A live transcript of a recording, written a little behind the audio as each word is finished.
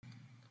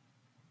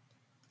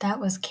That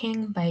was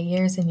King by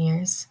Years and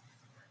Years.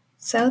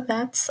 So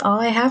that's all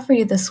I have for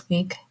you this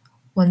week.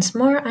 Once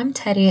more, I'm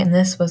Teddy, and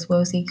this was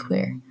Wozy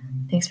Queer.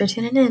 Thanks for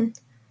tuning in.